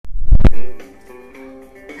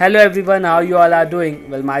Hello everyone, how you all are doing?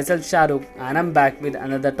 Well, myself Shahrukh and I'm back with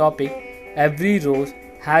another topic. Every rose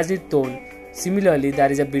has its thorn. Similarly,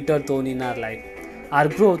 there is a bitter thorn in our life. Our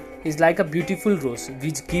growth is like a beautiful rose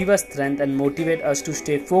which gives us strength and motivate us to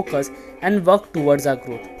stay focused and work towards our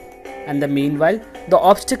growth. And the meanwhile, the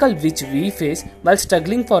obstacle which we face while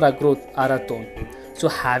struggling for our growth are a thorn. So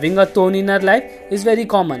having a thorn in our life is very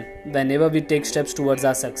common whenever we take steps towards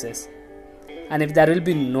our success. And if there will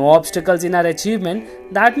be no obstacles in our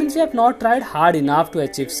achievement, that means we have not tried hard enough to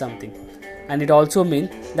achieve something. And it also means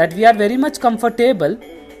that we are very much comfortable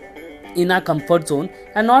in our comfort zone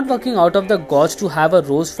and not working out of the gods to have a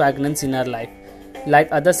rose fragrance in our life, like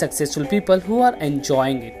other successful people who are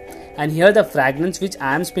enjoying it. And here the fragrance which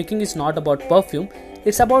I am speaking is not about perfume,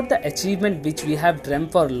 it's about the achievement which we have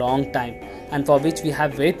dreamt for a long time and for which we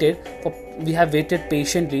have waited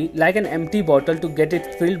patiently like an empty bottle to get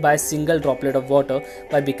it filled by a single droplet of water.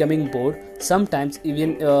 By becoming bored, sometimes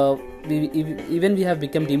even we have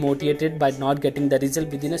become demotivated by not getting the result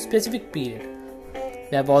within a specific period.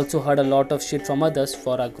 We have also heard a lot of shit from others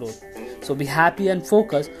for our growth. So be happy and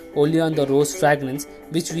focus only on the rose fragrance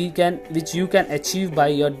which you can achieve by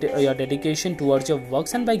your dedication towards your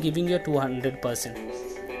works and by giving your 200%.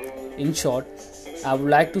 In short, I would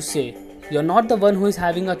like to say you're not the one who is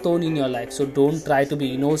having a thorn in your life, so don't try to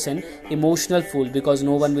be innocent, emotional fool because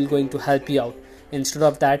no one will going to help you out. Instead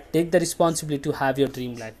of that, take the responsibility to have your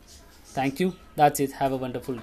dream life. Thank you. That's it. Have a wonderful day.